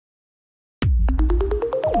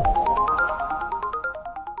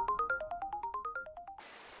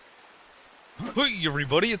Hey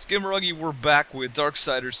everybody, it's Gameragi. We're back with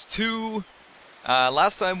Darksiders 2.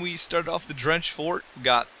 Last time we started off the Drenchfort,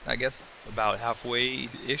 got, I guess, about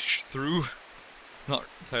halfway-ish through. Not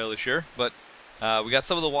entirely sure, but we got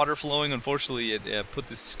some of the water flowing. Unfortunately, it put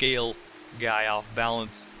the scale guy off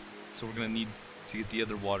balance, so we're going to need to get the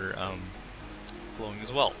other water flowing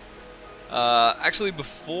as well. Actually,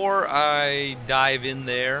 before I dive in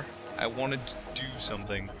there, I wanted to do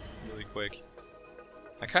something really quick.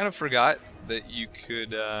 I kind of forgot that you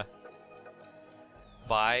could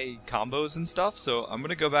buy combos and stuff, so I'm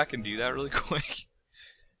gonna go back and do that really quick.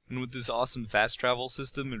 And with this awesome fast travel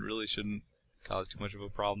system, it really shouldn't cause too much of a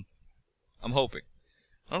problem. I'm hoping.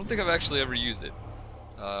 I don't think I've actually ever used it,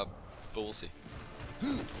 but we'll see.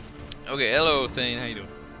 Okay, hello Thane, how you doing?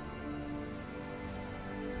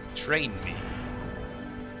 Train me.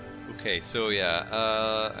 Okay, so yeah,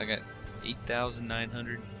 I got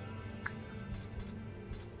 8,900.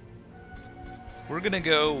 We're gonna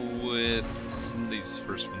go with some of these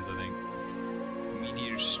first ones, I think.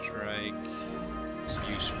 Meteor Strike. It's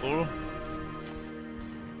useful.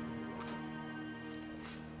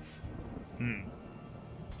 I'm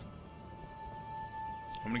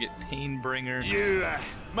gonna get Painbringer. You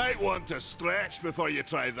might want to stretch before you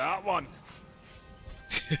try that one.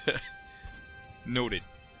 Noted.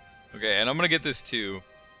 Okay, and I'm gonna get this too.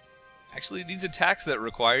 Actually, these attacks that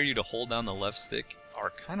require you to hold down the left stick are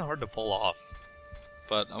kind of hard to pull off.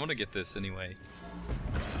 But I'm gonna get this anyway.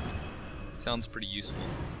 It sounds pretty useful.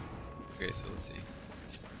 Okay, so let's see.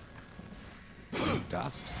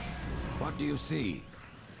 Dust? What do you see?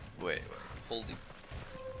 Wait, holding.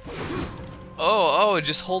 Oh,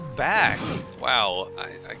 just hold back. Wow,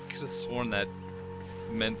 I could have sworn that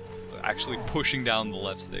meant actually pushing down the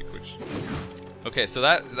left stick, which. Okay, so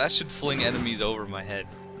that should fling enemies over my head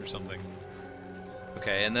or something.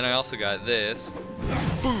 Okay, and then I also got this.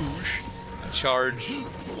 Boosh! Charge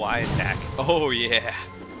Y attack. Oh yeah,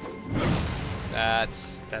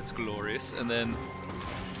 that's glorious. And then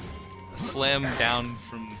a slam down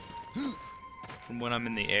from when I'm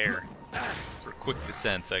in the air for quick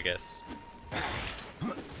descent, I guess.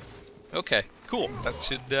 Okay, cool. That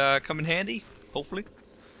should come in handy, hopefully.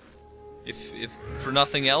 If for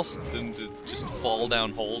nothing else than to just fall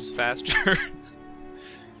down holes faster.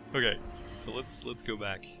 Okay, so let's go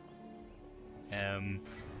back.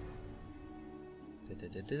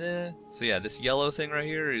 So yeah, this yellow thing right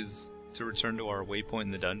here is to return to our waypoint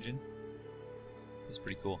in the dungeon. That's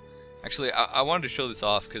pretty cool. Actually, I wanted to show this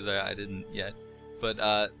off because I didn't yet.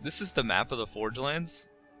 But this is the map of the Forgelands.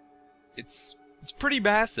 It's pretty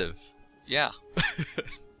massive. Yeah.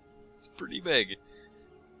 It's pretty big.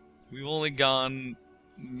 We've only gone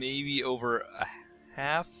maybe over a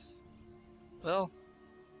half. Well,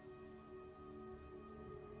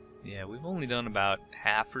 yeah, we've only done about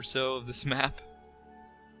half or so of this map.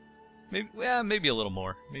 Maybe, yeah, maybe a little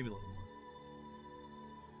more. Maybe a little more.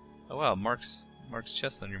 Oh wow, Mark's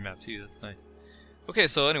chest on your map too. That's nice. Okay,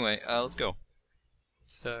 so anyway, let's go.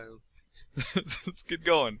 Let's get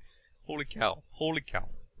going. Holy cow! Holy cow!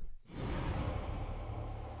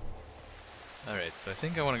 All right, so I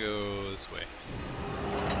think I want to go this way.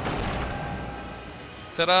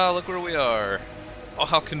 Ta-da! Look where we are. Oh,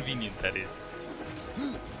 how convenient that is.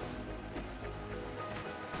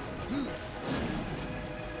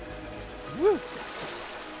 Woo!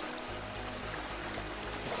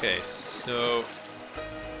 Okay, so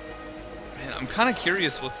man, I'm kind of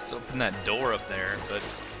curious what's up in that door up there, but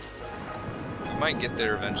we might get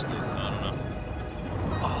there eventually, so I don't know.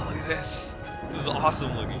 Oh, look at this! This is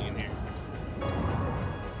awesome looking in here.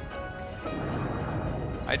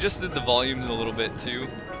 I just did the volumes a little bit too,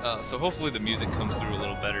 so hopefully the music comes through a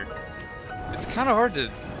little better. It's kind of hard to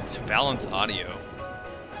balance audio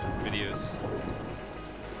for videos.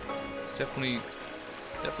 It's definitely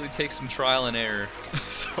takes some trial and error,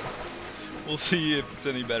 so we'll see if it's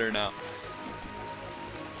any better now.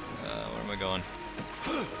 Where am I going?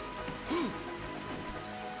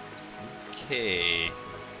 Okay.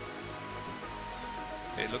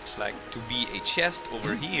 It looks like to be a chest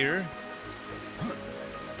over here.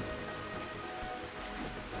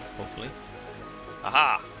 Hopefully.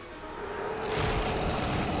 Aha!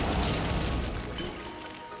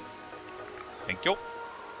 Thank you.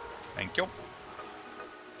 Thank you.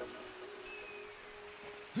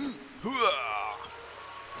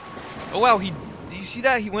 Oh wow, do you see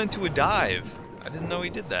that? He went to a dive. I didn't know he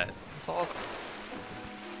did that. That's awesome.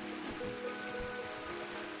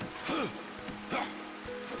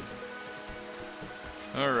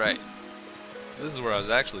 Alright. So this is where I was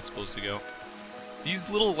actually supposed to go. These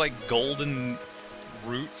little, like, golden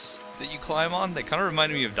roots that you climb on, they kind of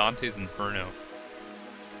reminded me of Dante's Inferno.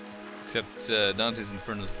 Except Dante's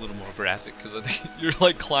Inferno is a little more graphic because I think you're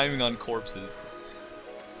like climbing on corpses.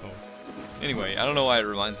 So, anyway, I don't know why it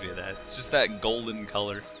reminds me of that. It's just that golden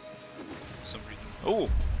color for some reason. Oh!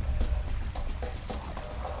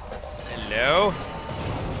 Hello?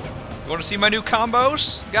 You want to see my new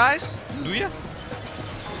combos, guys? Do ya?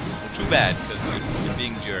 Well, too bad, because you're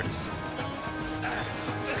being jerks.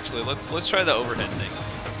 Actually, let's try the overhead thing.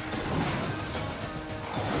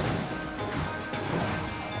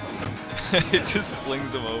 It just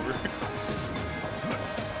flings him over.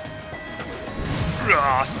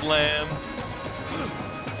 Raw slam.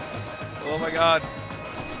 Oh my god.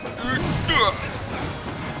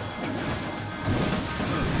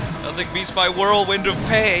 Nothing beats my whirlwind of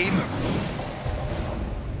pain.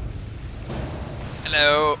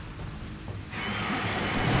 Hello.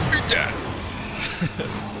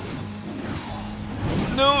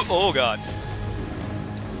 No. Oh god.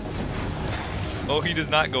 Oh, he does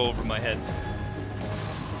not go over my head.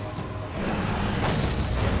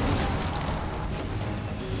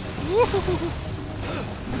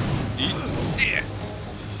 Yeah.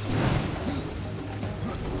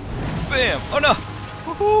 Bam! Oh no!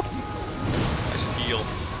 I should heal.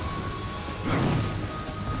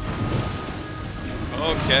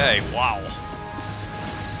 Okay, wow.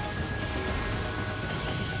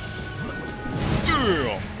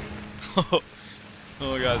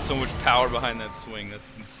 Oh my god, so much power behind that swing.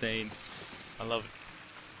 That's insane. I love it.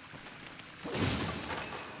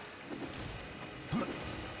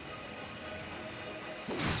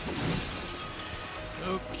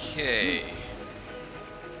 Okay.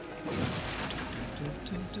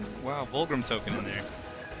 Wow, Vulgrim token in there.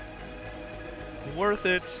 Worth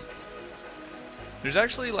it. There's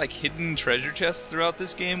actually like hidden treasure chests throughout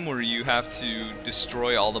this game where you have to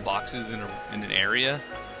destroy all the boxes in an area,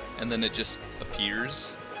 and then it just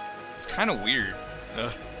appears. It's kind of weird.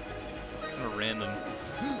 Kind of random.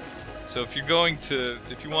 So if you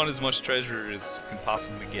want as much treasure as you can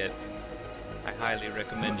possibly get, I highly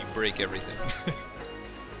recommend you break everything.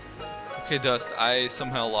 Okay, Dust, I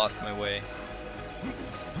somehow lost my way.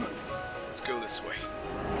 Let's go this way.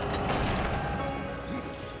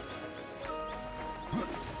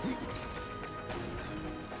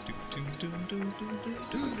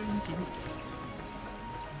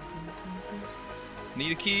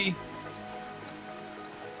 Need a key.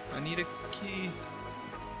 I need a key.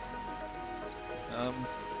 Okay,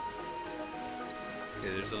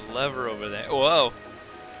 there's a lever over there. Whoa!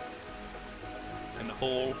 And a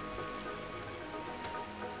hole.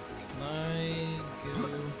 Can I go?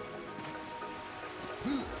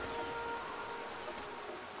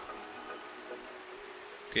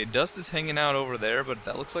 Okay, Dust is hanging out over there, but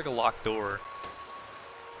that looks like a locked door.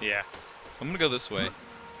 Yeah. So I'm gonna go this way.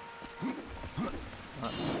 I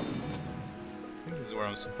think this is where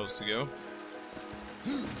I'm supposed to go.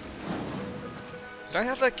 Did I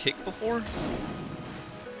have that kick before?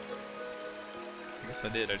 I guess I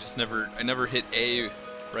did. I never hit A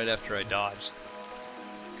right after I dodged.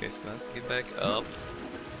 Okay, so that's to get back up.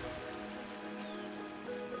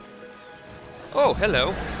 Oh,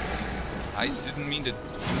 hello. I didn't mean to do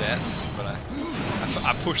that, but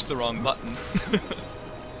I pushed the wrong button.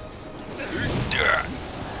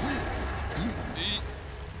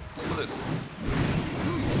 Let's do this.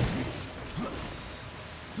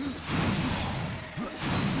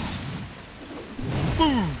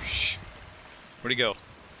 Boosh! Where'd he go?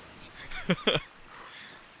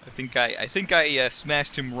 I think I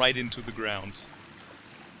smashed him right into the ground.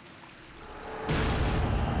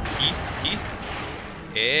 Key?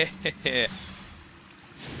 Yeah. I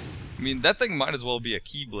mean, that thing might as well be a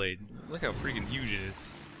keyblade. Look how freaking huge it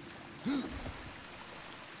is.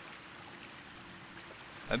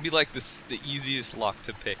 That'd be like the easiest lock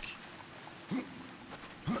to pick.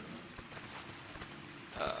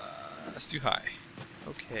 That's too high.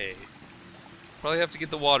 Okay. Probably have to get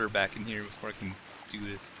the water back in here before I can do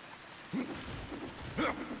this.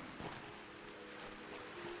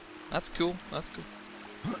 That's cool. That's cool.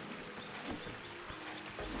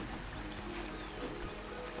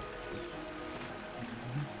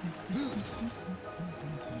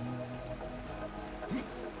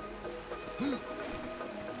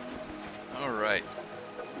 Alright.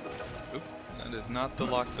 Oop, that is not the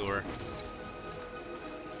locked door.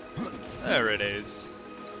 There it is.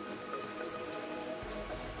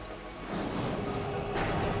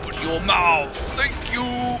 Open your mouth! Thank you!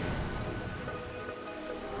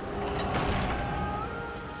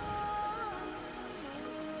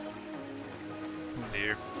 Oh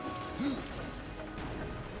dear.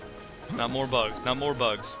 Not more bugs, not more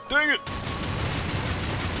bugs. Dang it!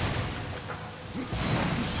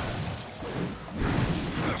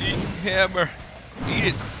 Eat. hammer. Eat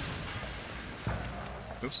it.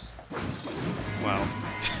 Oops. Wow.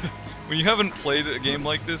 When you haven't played a game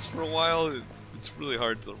like this for a while, it's really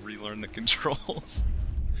hard to relearn the controls.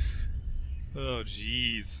 Oh,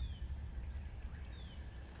 jeez.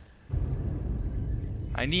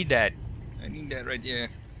 I need that. I need that right there.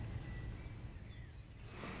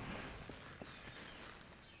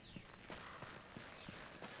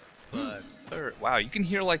 But wow, you can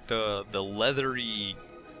hear like the leathery.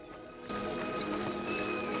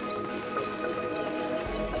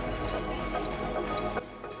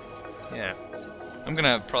 Yeah, I'm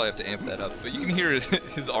gonna probably have to amp that up, but you can hear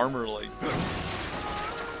his armor like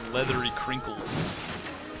leathery crinkles.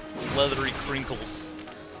 Leathery crinkles.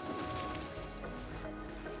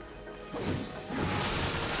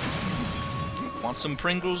 Want some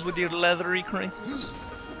Pringles with your leathery crinkles?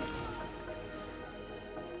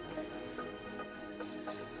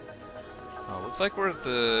 Oh, looks like we're at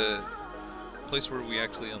the place where we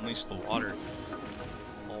actually unleash the water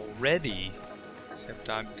already. Except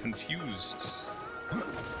I'm confused. I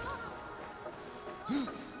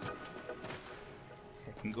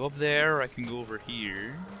can go up there, or I can go over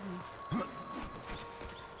here.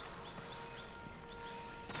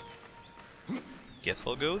 Guess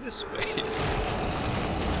I'll go this way.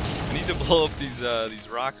 I need to blow up these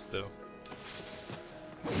rocks though.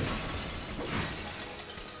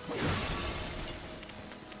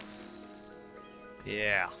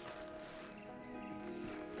 Yeah.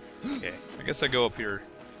 Okay, I guess I go up here,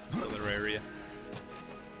 this other area.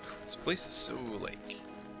 This place is so, like,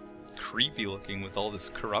 creepy looking with all this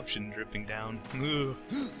corruption dripping down. Ugh.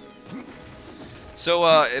 So,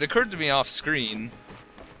 it occurred to me off screen,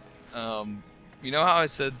 you know how I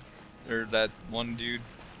said, or that one dude,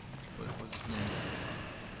 what was his name?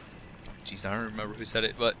 Jeez, I don't remember who said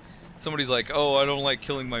it, but somebody's like, oh, I don't like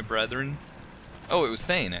killing my brethren. Oh, it was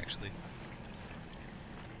Thane, actually.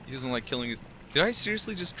 He doesn't like killing his... Did I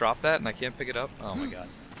seriously just drop that and I can't pick it up? Oh my god.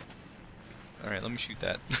 Alright, let me shoot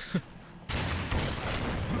that.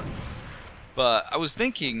 But I was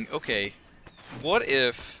thinking, okay, what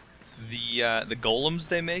if the golems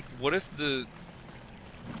they make, what if the...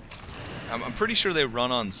 I'm pretty sure they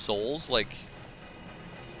run on souls, like...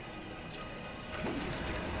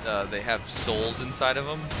 they have souls inside of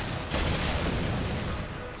them.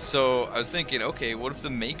 So I was thinking, okay, what if the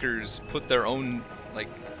makers put their own, like...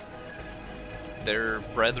 their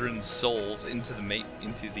brethren's souls into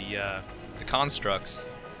the constructs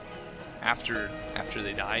after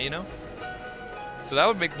they die, you know? So that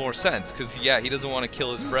would make more sense, because yeah, he doesn't want to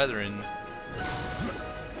kill his brethren,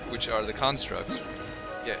 which are the constructs.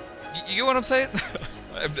 Yeah, you get what I'm saying?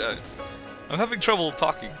 I'm having trouble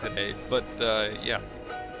talking today, but yeah.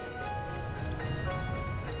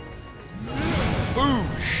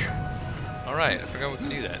 Boosh! Alright, I forgot we could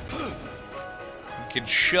do that. We can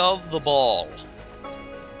shove the ball.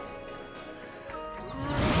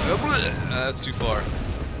 That's too far.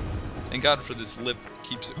 Thank God for this lip that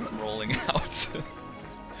keeps it from rolling out.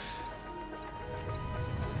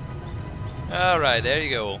 Alright, there you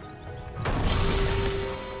go.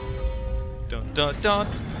 Dun dun dun!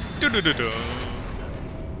 Dun dun dun dun!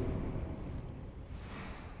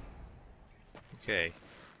 Okay.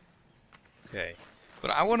 Okay.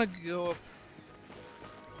 But I want to go up...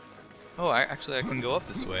 Oh, actually I can go up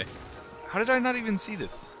this way. How did I not even see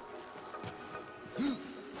this?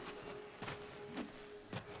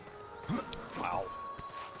 Wow.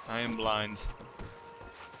 I am blind.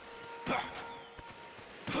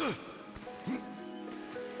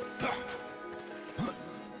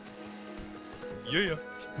 Yeah.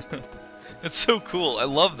 That's so cool. I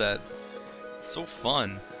love that. It's so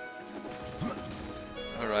fun.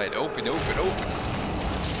 Alright, open, open, open.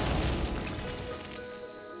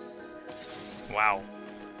 Wow.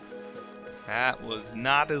 That was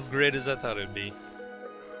not as great as I thought it'd be.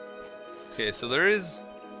 Okay, so there is...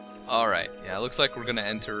 Alright, yeah, it looks like we're gonna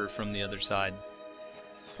enter from the other side.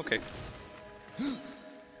 Okay. And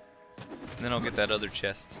then I'll get that other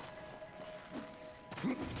chest.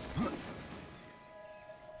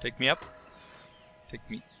 Take me up? Take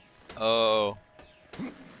me... Oh.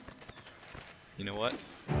 You know what?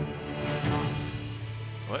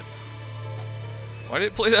 What? Why did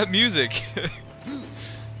it play that music?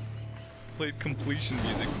 Played completion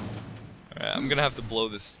music. Alright, I'm gonna have to blow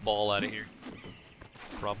this ball out of here.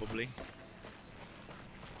 Probably.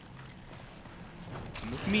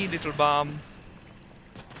 Come with me, little bomb.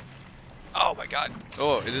 Oh my god.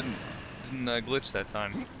 Oh, it didn't glitch that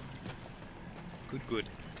time. Good, good.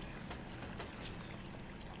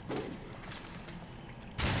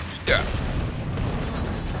 Yeah.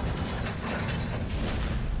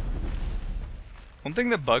 One thing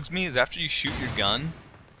that bugs me is after you shoot your gun,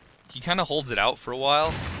 he kind of holds it out for a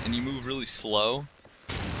while, and you move really slow.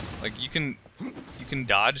 Like you can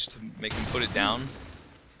dodge to make him put it down,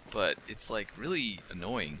 but it's like really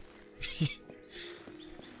annoying.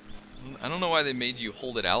 I don't know why they made you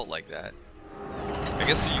hold it out like that. I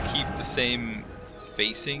guess so you keep the same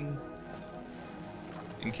facing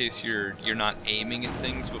in case you're not aiming at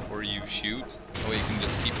things before you shoot. That way you can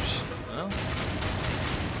just keep. Well,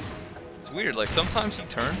 it's weird. Like sometimes he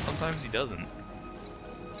turns, sometimes he doesn't.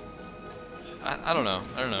 I don't know.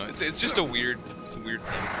 I don't know. It's just a weird. It's a weird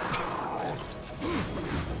thing.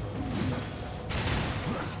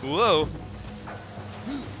 Whoa.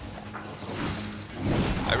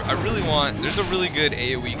 I really want. There's a really good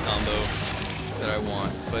AoE combo that I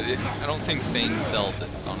want, but I don't think Thane sells it,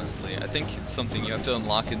 honestly. I think it's something you have to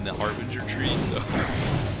unlock in the Harbinger tree, so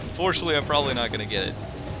unfortunately I'm probably not going to get it.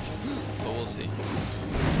 But we'll see.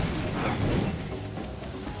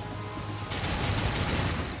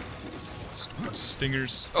 Stupid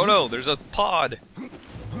stingers. Oh no, there's a pod!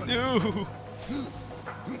 No!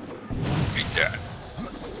 Eat that!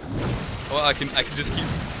 Well, I can just keep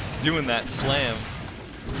doing that slam.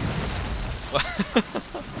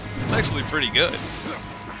 It's actually pretty good.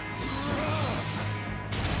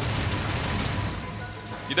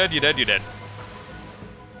 You dead, you dead, you dead.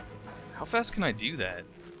 How fast can I do that?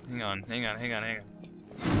 Hang on, hang on, hang on, hang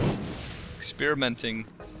on. Experimenting.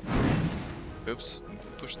 Oops, I'm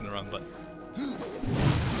pushing the wrong button.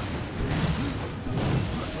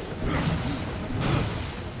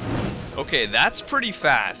 Okay, that's pretty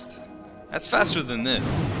fast. That's faster than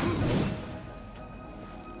this.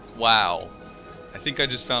 Wow. I think I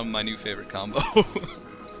just found my new favorite combo.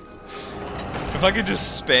 If I could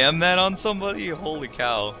just spam that on somebody, holy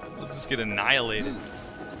cow. We'll just get annihilated.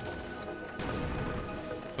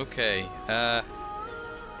 Okay,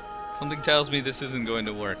 something tells me this isn't going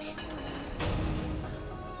to work.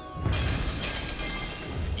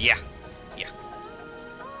 Yeah. Yeah.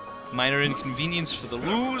 Minor inconvenience for the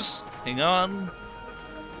lose. Hang on.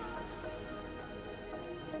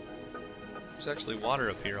 There's actually water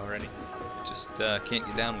up here already. Just can't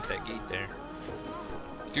get down with that gate there.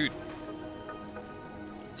 Dude.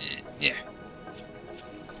 Yeah.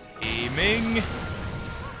 Aiming.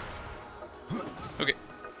 Okay.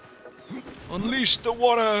 Unleash the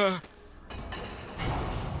water!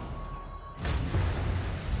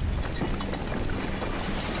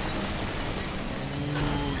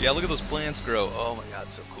 Ooh, yeah, look at those plants grow. Oh my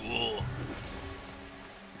god, so cool.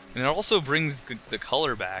 And it also brings the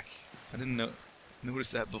color back. I didn't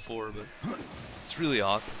notice that before, but it's really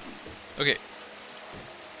awesome. Okay.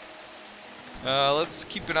 Let's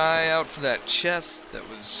keep an eye out for that chest that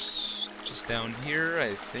was just down here,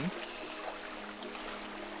 I think.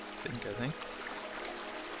 I think.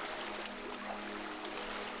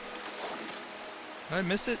 Did I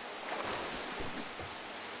miss it?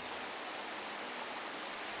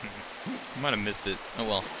 I might have missed it. Oh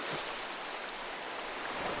well.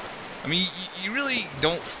 I mean, you really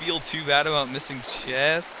don't feel too bad about missing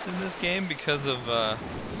chests in this game because of the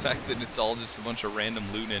fact that it's all just a bunch of random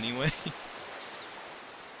loot anyway.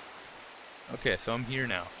 Okay, so I'm here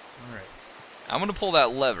now. Alright. I'm gonna pull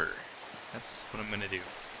that lever. That's what I'm gonna do.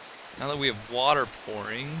 Now that we have water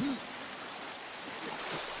pouring...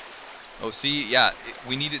 Oh, see? Yeah,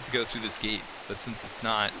 we need it to go through this gate. But since it's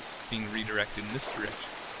not, it's being redirected in this direction.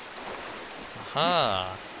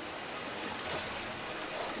 Aha!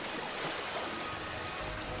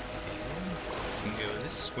 We can go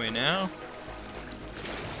this way now.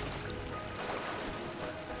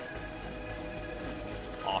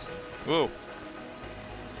 Awesome. Whoa!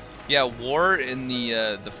 Yeah, War in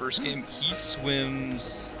the first game, he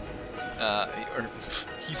swims... or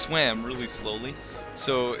he swam really slowly,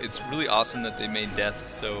 so it's really awesome that they made death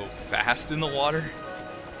so fast in the water.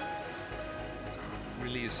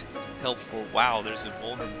 Really is helpful. Wow, there's a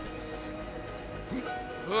boulder.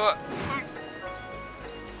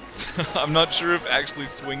 I'm not sure if actually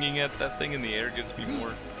swinging at that thing in the air gives me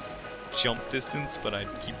more jump distance, but I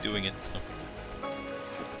keep doing it. So.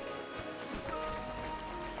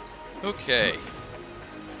 Okay.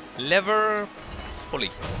 Lever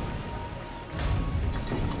pulley.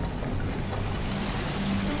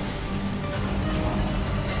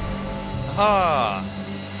 Aha!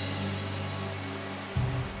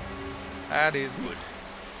 That is good.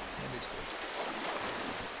 That is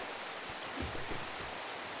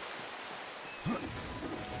good.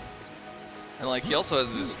 And like he also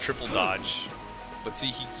has this triple dodge. But see,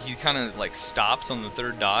 he kind of like stops on the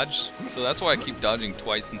third dodge, so that's why I keep dodging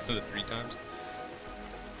twice instead of 3 times.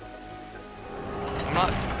 I'm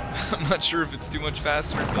not I'm not sure if it's too much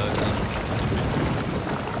faster, but we'll see.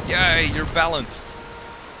 Yay, you're balanced.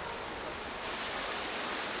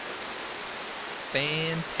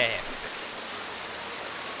 Fantastic.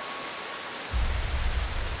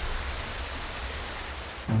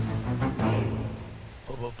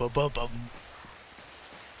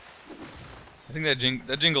 I think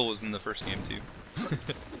that jingle was in the first game too.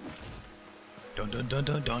 Dun dun dun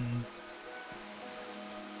dun dun.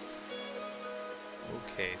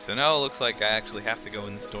 Okay, so now it looks like I actually have to go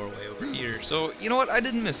in this doorway over here. So, you know what? I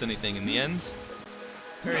didn't miss anything in the end.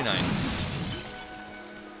 Very nice.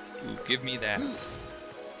 Ooh, give me that.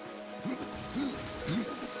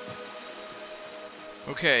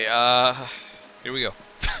 Okay, here we go.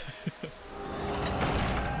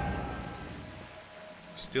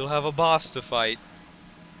 Still have a boss to fight.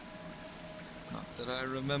 Not that I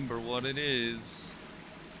remember what it is.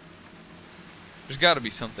 There's got to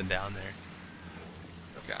be something down there.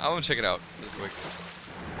 Okay, I want to check it out real quick.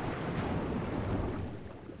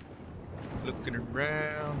 Looking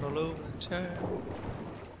around all over the town.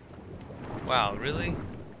 Wow, really?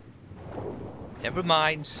 Never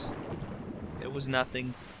mind. There was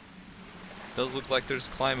nothing. Does look like there's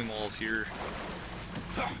climbing walls here.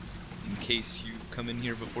 In case you come in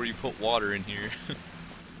here before you put water in here.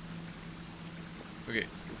 Okay,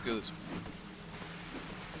 so let's go this way.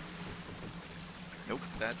 Nope,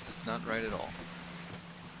 that's not right at all.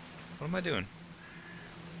 What am I doing?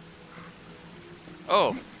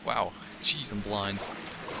 Oh, wow. Jeez, I'm blind.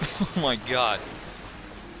 Oh my god.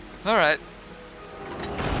 Alright.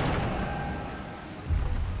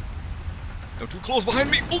 No, too close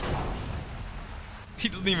behind me! Oh! He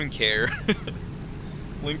doesn't even care.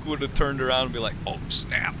 Link would have turned around and be like, oh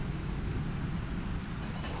snap.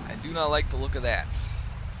 I do not like the look of that.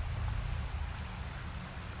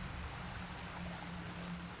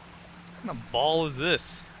 What kind of ball is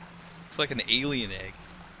this? Looks like an alien egg.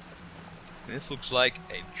 And this looks like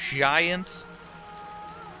a giant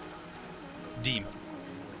demon.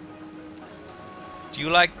 Do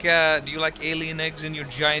you like alien eggs in your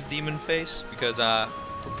giant demon face? Because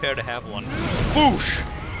prepare to have one. Boosh!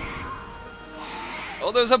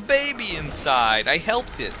 Oh, there's a baby inside. I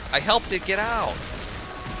helped it. I helped it get out.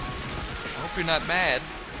 I hope you're not mad.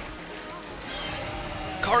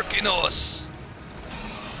 Karkinos!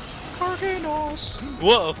 Karkinos!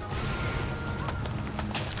 Whoa!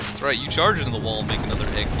 That's right, you charge into the wall and make another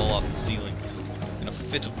egg fall off the ceiling in a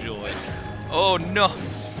fit of joy. Oh no!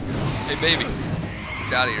 Hey baby,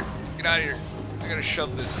 get out of here! Get out of here! I gotta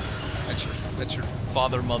shove this. That's your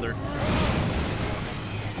father, mother.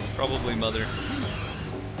 Probably mother.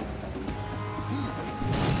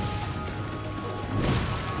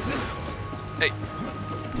 Hey.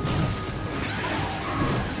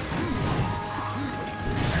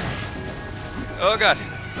 Oh god.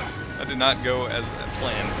 That did not go as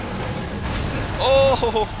planned.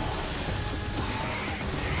 Oh!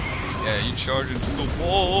 Yeah, you charge into the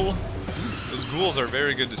wall. Those ghouls are a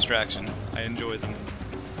very good distraction. I enjoy them.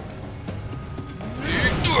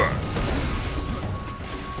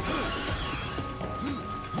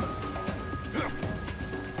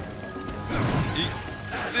 Eat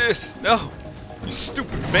this! No! You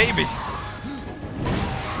stupid baby!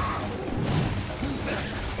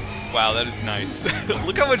 Wow, that is nice.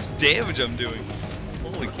 Look how much damage I'm doing.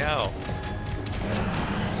 Holy cow.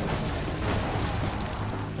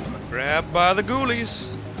 Grabbed by the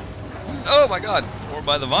ghoulies. Oh my god. Or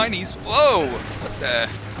by the vinies. Whoa! What the?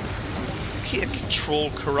 You can't control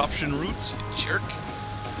corruption roots, you jerk.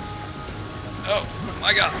 Oh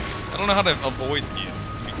my god. I don't know how to avoid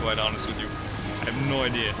these, to be quite honest with you. I have no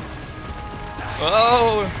idea.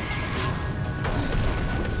 Oh!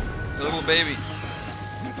 The little baby.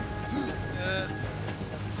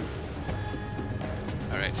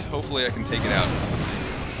 Alright, hopefully I can take it out. Let's see.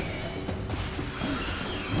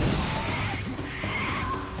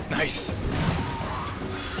 Nice!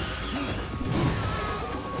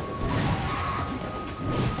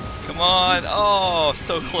 Come on! Oh,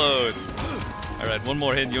 so close! Alright, one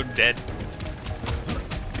more hit and you're dead.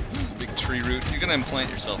 Big tree root. You're gonna implant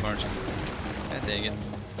yourself, aren't you? God dang it.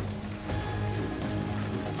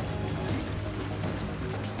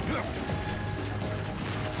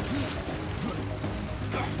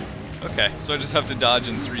 Okay, so I just have to dodge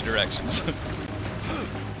in 3 directions.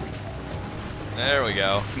 There we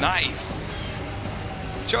go. Nice!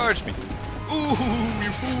 Charge me! Ooh,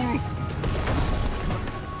 you fool!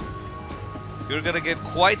 You're gonna get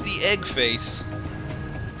quite the egg face.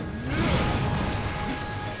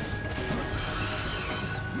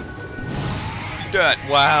 That,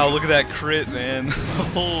 wow, look at that crit, man.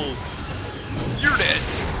 Oh, you're dead.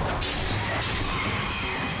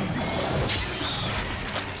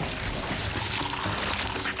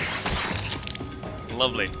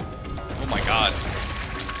 lovely. Oh my god.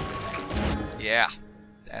 Yeah,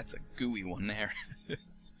 that's a gooey one there.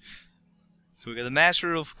 So we got the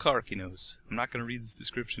Master of Karkinos. I'm not going to read this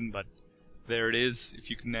description, but there it is, if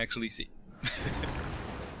you can actually see.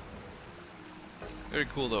 Very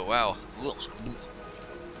cool though, wow.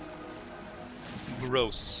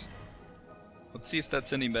 Gross. Let's see if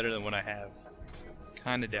that's any better than what I have.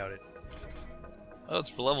 Kinda doubt it. Oh, it's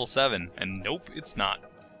for level 7, and nope, it's not.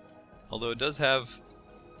 Although it does have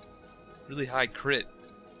really high crit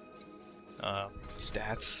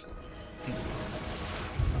stats.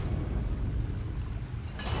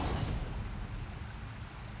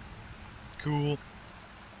 Cool.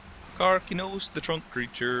 Karkinos, the trunk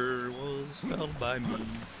creature, was felled by me. Oh,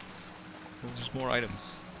 there's more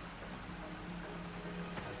items.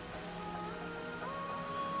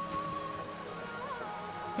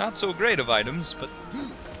 Not so great of items, but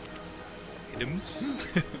items.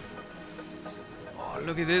 Oh,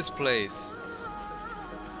 look at this place.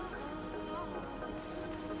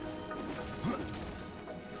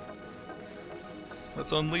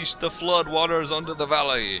 Let's unleash the flood waters onto the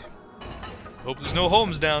valley. Hope there's no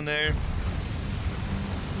homes down there.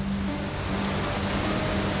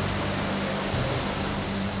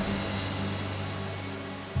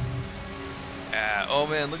 Ah, oh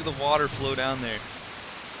man, look at the water flow down there.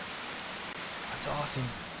 That's awesome.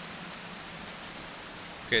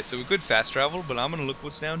 Okay, so we could fast travel, but I'm gonna look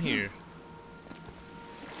what's down here.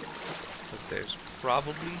 Because there's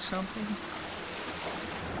probably something.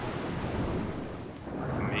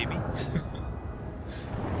 Maybe.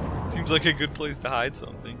 Seems like a good place to hide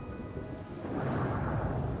something.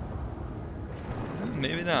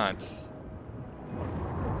 Maybe not. This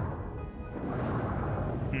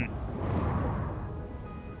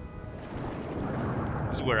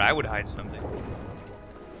is where I would hide something.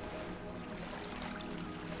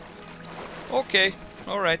 Okay,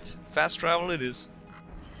 alright. Fast travel it is.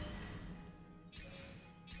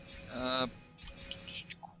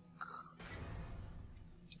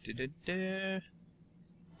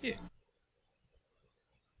 Yeah.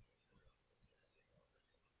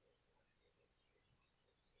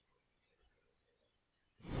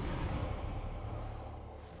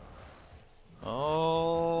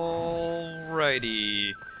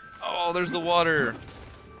 Alrighty. Oh, there's the water.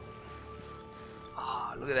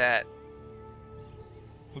 Ah, look at that.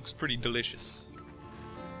 Looks pretty delicious.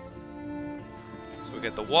 So we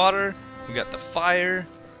got the water, we got the fire,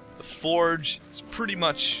 the forge. It's pretty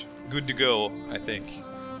much good to go, I think.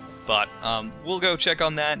 But we'll go check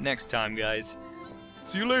on that next time, guys.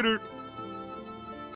 See you later.